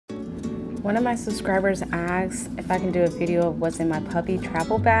One of my subscribers asked if I can do a video of what's in my puppy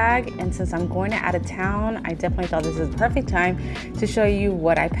travel bag, and since I'm going out of town, I definitely thought this is the perfect time to show you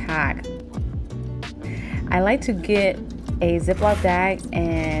what I pack. I like to get a Ziploc bag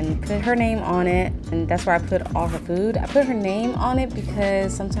and put her name on it, and that's where I put all her food. I put her name on it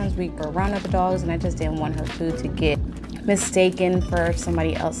because sometimes we go around other dogs and I just didn't want her food to get mistaken for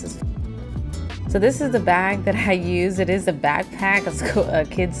somebody else's. So this is the bag that I use. It is a backpack, a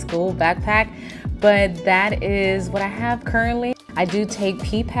kid's school backpack, but that is what I have currently. I do take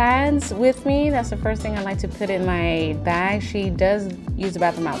pee pads with me. That's the first thing I like to put in my bag. She does use the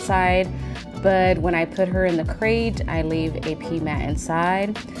bathroom outside, but when I put her in the crate, I leave a pee mat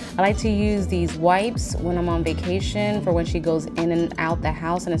inside. I like to use these wipes when I'm on vacation for when she goes in and out the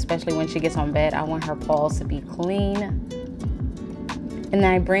house, and especially when she gets on bed, I want her paws to be clean. And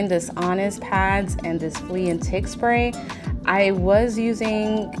then I bring this Honest pads and this flea and tick spray. She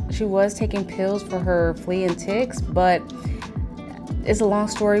was taking pills for her flea and ticks, but it's a long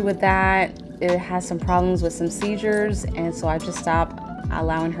story with that. It has some problems with some seizures, and so I just stopped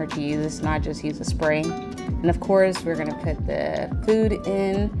allowing her to use this, and I just use a spray. And of course, we're gonna put the food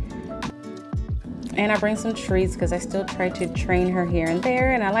in. And I bring some treats because I still try to train her here and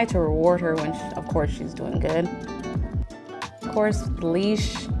there, and I like to reward her when, of course, she's doing good. Of course, the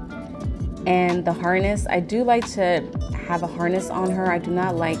leash and the harness. I do like to have a harness on her. I do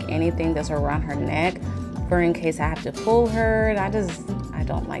not like anything that's around her neck for in case I have to pull her. And I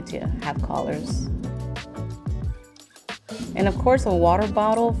don't like to have collars. And of course, a water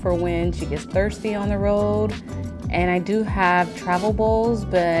bottle for when she gets thirsty on the road. And I do have travel bowls,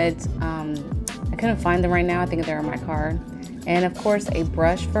 but I couldn't find them right now. I think they're in my car. And of course, a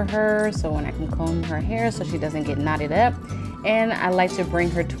brush for her so when I can comb her hair so she doesn't get knotted up. And I like to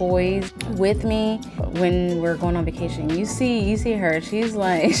bring her toys with me when we're going on vacation. You see her, she's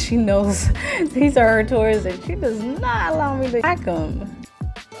like, she knows these are her toys and she does not allow me to pack them.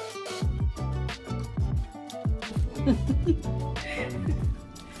 Here's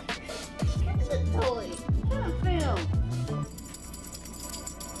a toy, trying to film.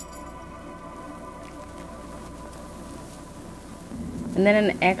 And then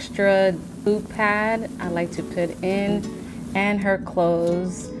an extra boot pad I like to put in, and her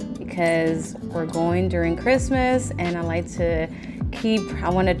clothes because we're going during Christmas and I want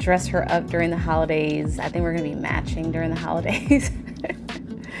to dress her up during the holidays. I think we're gonna be matching during the holidays.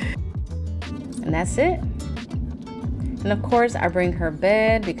 And that's it. And of course I bring her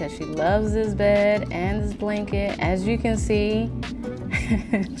bed because she loves this bed and this blanket. As you can see,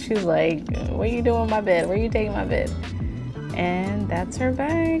 she's like, what are you doing with my bed? Where are you taking my bed? And that's her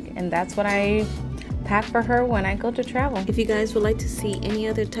bag, and that's what I pack for her when I go to travel. If you guys would like to see any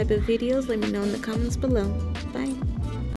other type of videos, let me know in the comments below.